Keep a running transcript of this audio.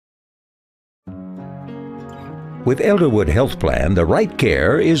With Elderwood Health Plan, the right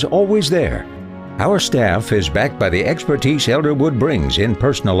care is always there. Our staff is backed by the expertise Elderwood brings in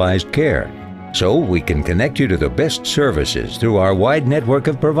personalized care, so we can connect you to the best services through our wide network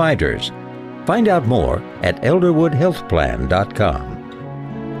of providers. Find out more at elderwoodhealthplan.com.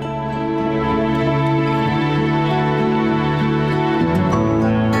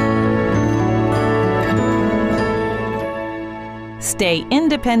 Stay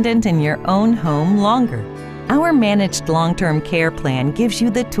independent in your own home longer. Our managed long-term care plan gives you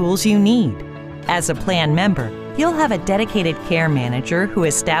the tools you need. As a plan member, you'll have a dedicated care manager who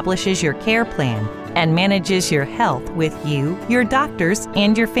establishes your care plan and manages your health with you, your doctors,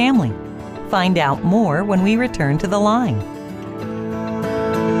 and your family. Find out more when we return to the line.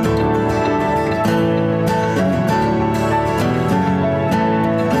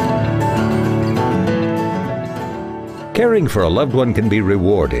 Caring for a loved one can be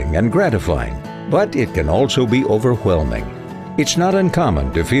rewarding and gratifying, but it can also be overwhelming. It's not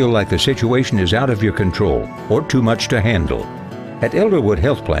uncommon to feel like the situation is out of your control or too much to handle. At Elderwood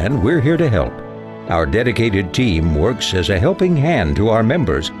Health Plan, we're here to help. Our dedicated team works as a helping hand to our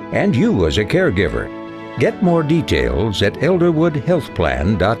members and you as a caregiver. Get more details at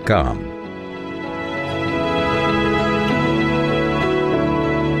elderwoodhealthplan.com.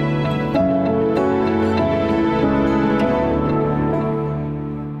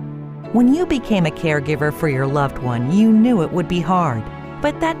 When you became a caregiver for your loved one, you knew it would be hard,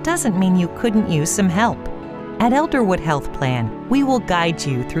 but that doesn't mean you couldn't use some help. At Elderwood Health Plan, we will guide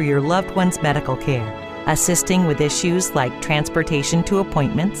you through your loved one's medical care, assisting with issues like transportation to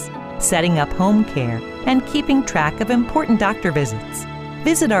appointments, setting up home care, and keeping track of important doctor visits.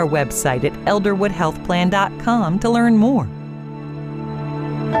 Visit our website at elderwoodhealthplan.com to learn more.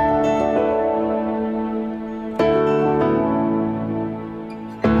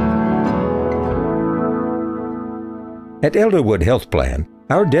 At Elderwood Health Plan,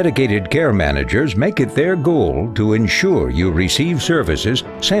 our dedicated care managers make it their goal to ensure you receive services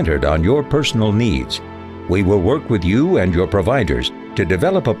centered on your personal needs. We will work with you and your providers to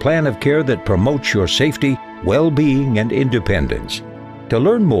develop a plan of care that promotes your safety, well-being, and independence. To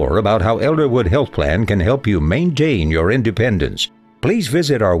learn more about how Elderwood Health Plan can help you maintain your independence, please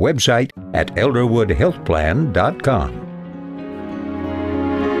visit our website at elderwoodhealthplan.com.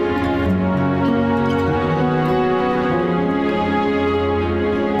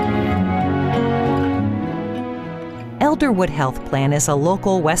 Elderwood Health Plan is a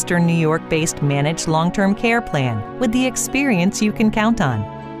local Western New York-based managed long-term care plan with the experience you can count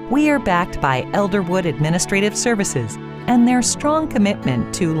on. We are backed by Elderwood Administrative Services and their strong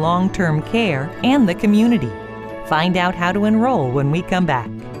commitment to long-term care and the community. Find out how to enroll when we come back.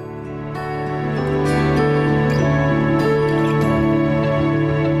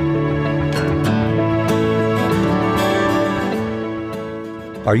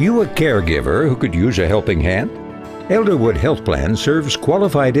 Are you a caregiver who could use a helping hand? Elderwood Health Plan serves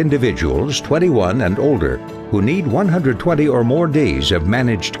qualified individuals 21 and older who need 120 or more days of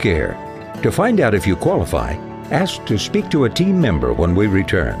managed care. To find out if you qualify, ask to speak to a team member when we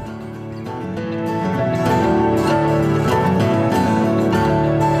return.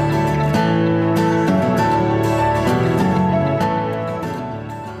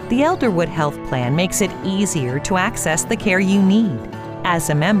 The Elderwood Health Plan makes it easier to access the care you need. As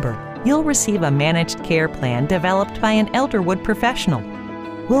a member, you'll receive a managed care plan developed by an Elderwood professional.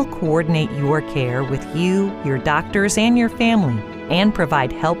 We'll coordinate your care with you, your doctors, and your family, and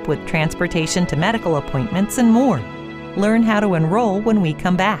provide help with transportation to medical appointments and more. Learn how to enroll when we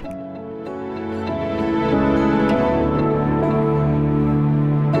come back.